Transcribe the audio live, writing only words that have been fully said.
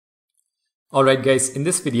Alright guys, in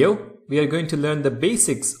this video, we are going to learn the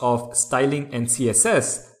basics of styling and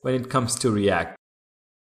CSS when it comes to React.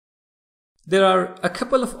 There are a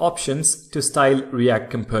couple of options to style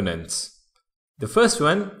React components. The first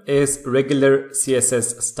one is regular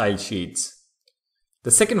CSS style sheets.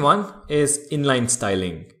 The second one is inline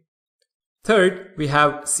styling. Third, we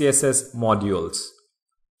have CSS modules.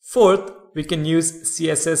 Fourth, we can use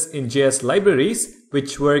CSS in JS libraries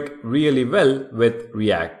which work really well with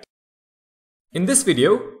React. In this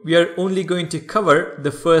video, we are only going to cover the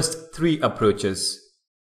first three approaches.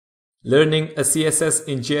 Learning a CSS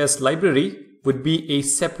in JS library would be a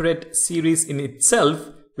separate series in itself,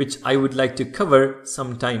 which I would like to cover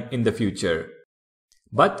sometime in the future.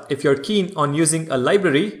 But if you're keen on using a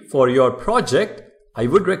library for your project, I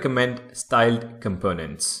would recommend styled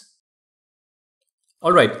components.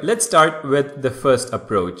 Alright, let's start with the first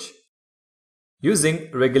approach, using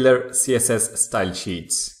regular CSS style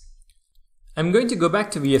sheets. I'm going to go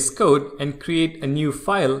back to VS Code and create a new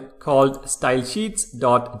file called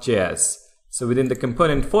stylesheets.js. So within the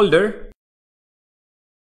component folder,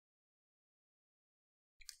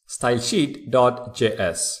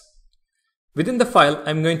 stylesheet.js. Within the file,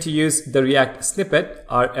 I'm going to use the React snippet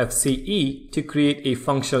RFCE to create a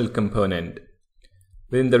functional component.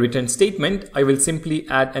 Within the return statement, I will simply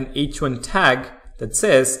add an h1 tag that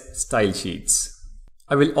says style sheets.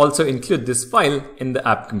 I will also include this file in the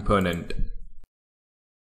app component.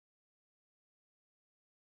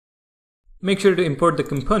 Make sure to import the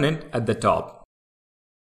component at the top.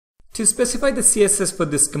 To specify the CSS for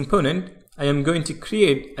this component, I am going to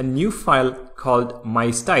create a new file called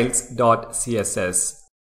mystyles.css.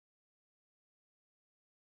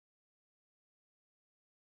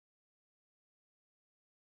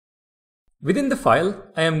 Within the file,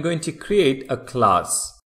 I am going to create a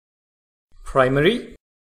class, primary,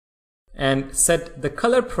 and set the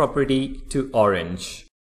color property to orange.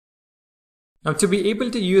 Now to be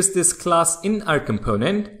able to use this class in our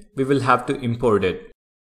component, we will have to import it.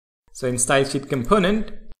 So in stylesheet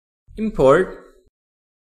component, import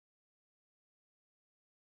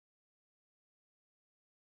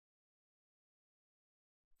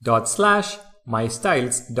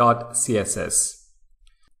 /mystyles.css.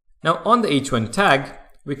 Now on the h1 tag,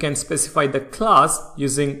 we can specify the class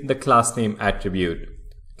using the class name attribute.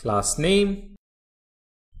 Class name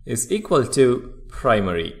is equal to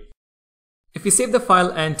primary. If we save the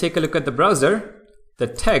file and take a look at the browser, the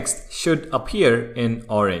text should appear in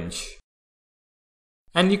orange.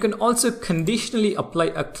 And you can also conditionally apply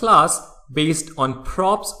a class based on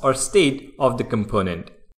props or state of the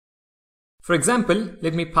component. For example,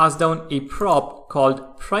 let me pass down a prop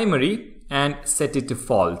called primary and set it to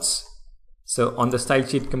false. So on the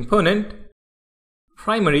stylesheet component,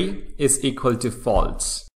 primary is equal to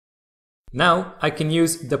false. Now I can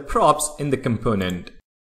use the props in the component.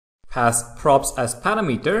 Pass props as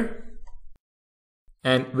parameter,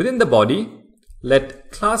 and within the body,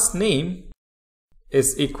 let class name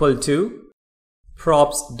is equal to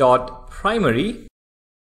props.primary,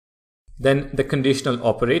 then the conditional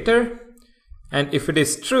operator, and if it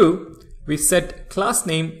is true, we set class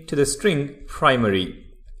name to the string primary.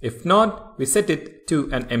 If not, we set it to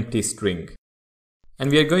an empty string. And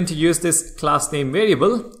we are going to use this class name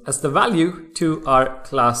variable as the value to our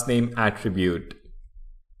class name attribute.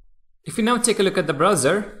 If you now take a look at the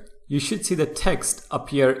browser, you should see the text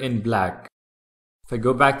appear in black. If I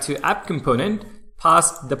go back to app component,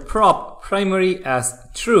 pass the prop primary as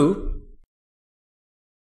true,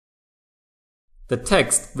 the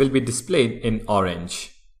text will be displayed in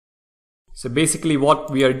orange. So basically what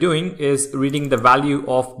we are doing is reading the value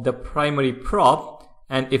of the primary prop,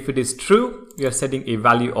 and if it is true, we are setting a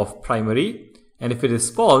value of primary, and if it is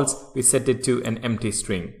false, we set it to an empty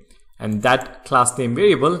string. And that class name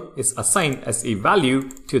variable is assigned as a value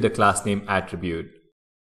to the class name attribute.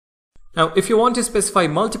 Now, if you want to specify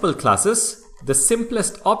multiple classes, the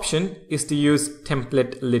simplest option is to use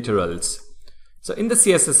template literals. So in the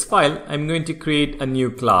CSS file, I'm going to create a new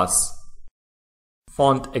class,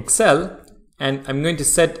 font XL, and I'm going to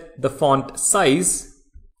set the font size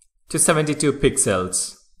to 72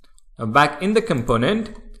 pixels. Now back in the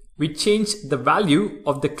component, we change the value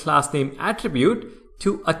of the class name attribute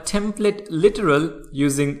to a template literal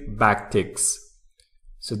using backticks.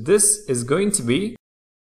 So this is going to be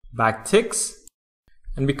backticks,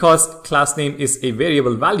 and because class name is a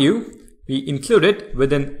variable value, we include it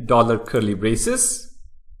within $curly braces,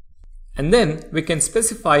 and then we can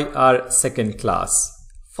specify our second class,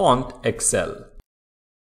 font XL.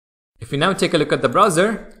 If we now take a look at the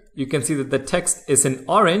browser, you can see that the text is in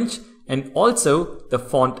orange and also the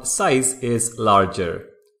font size is larger.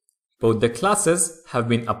 Both the classes have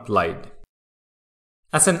been applied.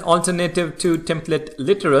 As an alternative to template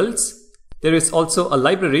literals, there is also a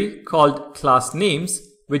library called class names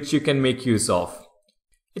which you can make use of.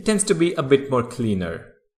 It tends to be a bit more cleaner.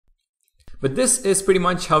 But this is pretty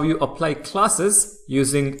much how you apply classes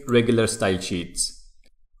using regular style sheets.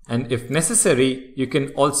 And if necessary, you can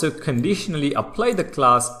also conditionally apply the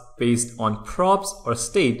class based on props or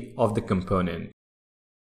state of the component.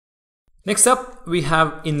 Next up, we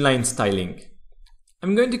have inline styling.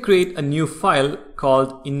 I'm going to create a new file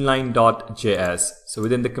called inline.js. So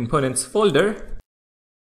within the components folder,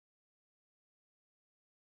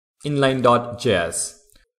 inline.js.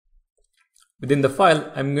 Within the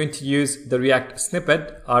file, I'm going to use the React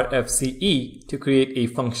snippet rfce to create a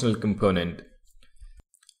functional component.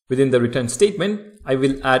 Within the return statement, I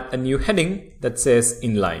will add a new heading that says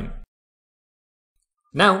inline.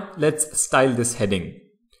 Now let's style this heading.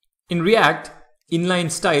 In React,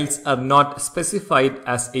 inline styles are not specified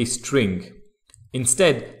as a string.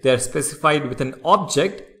 Instead, they are specified with an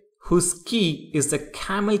object whose key is the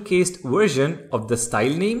camel-cased version of the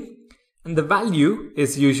style name, and the value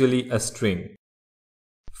is usually a string.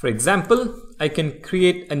 For example, I can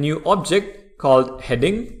create a new object called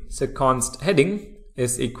heading. So const heading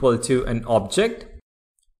is equal to an object.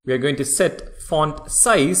 We are going to set font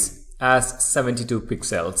size as 72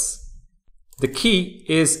 pixels. The key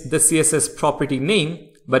is the CSS property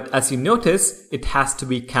name, but as you notice, it has to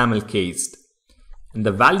be camel-cased. And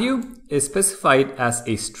the value is specified as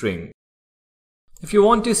a string. If you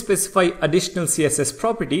want to specify additional CSS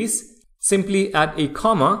properties, simply add a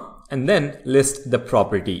comma and then list the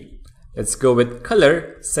property. Let's go with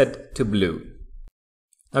color set to blue.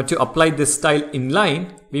 Now to apply this style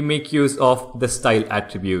inline, we make use of the style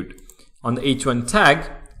attribute. On the h1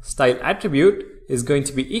 tag, style attribute is going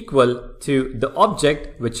to be equal to the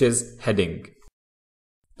object which is heading.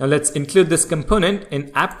 Now let's include this component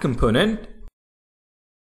in app component.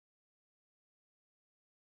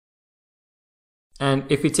 And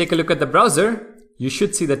if we take a look at the browser, you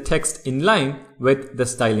should see the text in line with the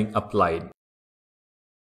styling applied.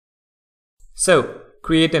 So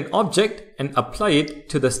create an object and apply it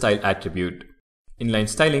to the style attribute. Inline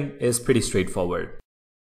styling is pretty straightforward.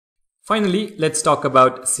 Finally, let's talk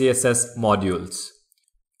about CSS Modules.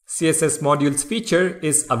 CSS Modules feature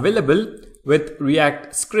is available with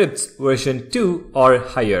React Scripts version 2 or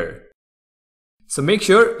higher. So make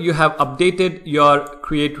sure you have updated your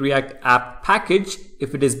Create React App package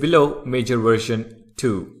if it is below major version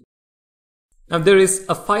 2. Now there is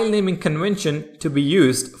a file naming convention to be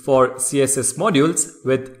used for CSS modules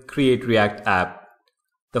with Create React App.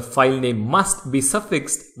 The file name must be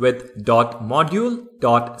suffixed with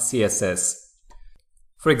 .module.css.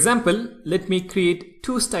 For example, let me create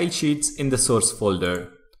two style sheets in the source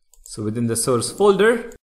folder. So within the source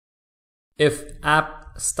folder, if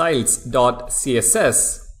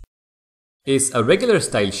app.styles.css is a regular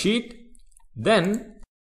style sheet, then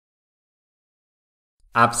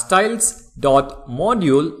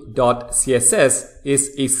app.styles.module.css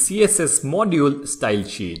is a CSS module style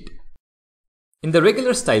sheet. In the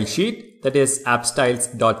regular style sheet, that is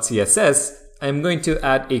app.styles.css, I am going to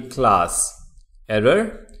add a class.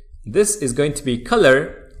 Error. This is going to be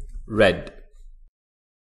color red.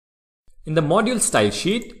 In the module style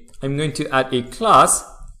sheet, I'm going to add a class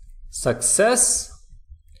success,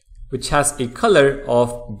 which has a color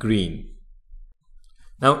of green.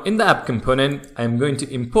 Now in the app component, I'm going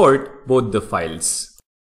to import both the files.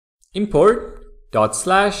 Import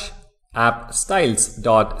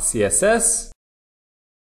 ./app.styles.css,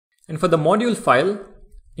 and for the module file,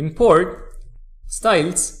 import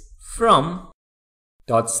styles from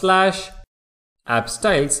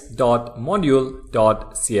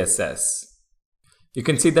 ./app.styles.module.css. You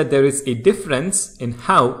can see that there is a difference in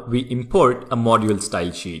how we import a module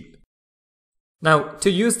style sheet. Now to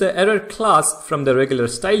use the error class from the regular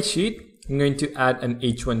style sheet, I'm going to add an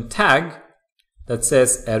h1 tag that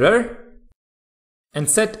says error and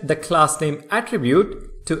set the class name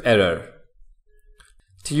attribute to error.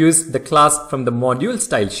 To use the class from the module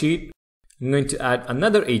style sheet, I'm going to add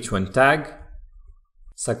another h1 tag,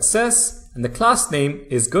 success, and the class name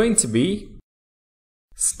is going to be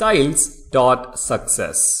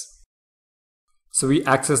styles.success. So we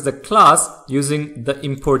access the class using the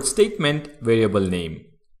import statement variable name.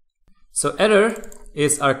 So error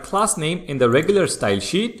is our class name in the regular style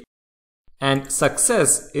sheet, and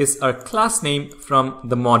success is our class name from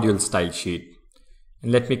the module style sheet.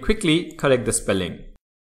 And let me quickly correct the spelling.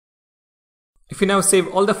 If you now save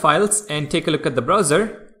all the files and take a look at the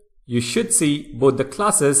browser, you should see both the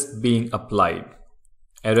classes being applied.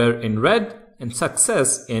 Error in red and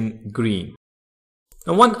success in green.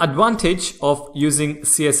 Now, one advantage of using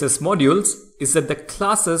CSS modules is that the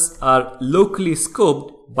classes are locally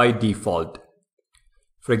scoped by default.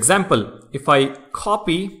 For example, if I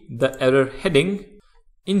copy the error heading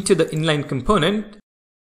into the inline component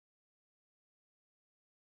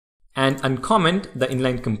and uncomment the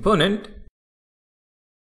inline component,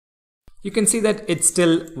 you can see that it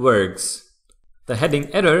still works. The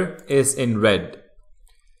heading error is in red.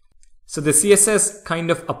 So the CSS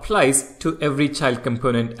kind of applies to every child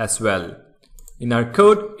component as well. In our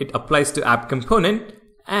code, it applies to app component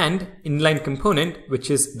and inline component,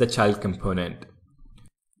 which is the child component.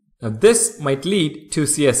 Now this might lead to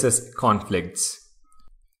CSS conflicts.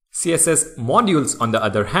 CSS modules, on the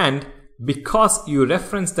other hand, because you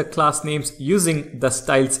reference the class names using the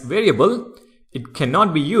styles variable, it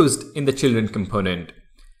cannot be used in the children component.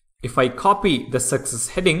 If I copy the success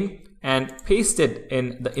heading and paste it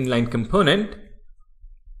in the inline component,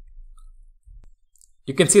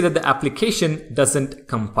 you can see that the application doesn't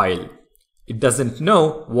compile. It doesn't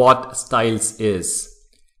know what styles is.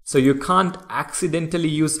 So you can't accidentally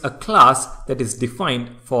use a class that is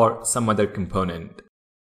defined for some other component.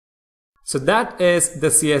 So that is the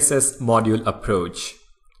CSS module approach.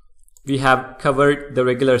 We have covered the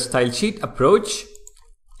regular style sheet approach,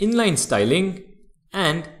 inline styling,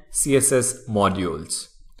 and CSS modules.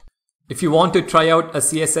 If you want to try out a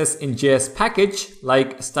CSS in JS package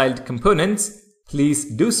like styled components, please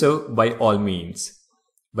do so by all means.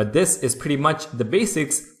 But this is pretty much the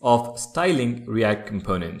basics of styling React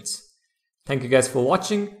components. Thank you guys for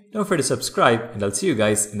watching. Don't forget to subscribe, and I'll see you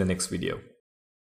guys in the next video.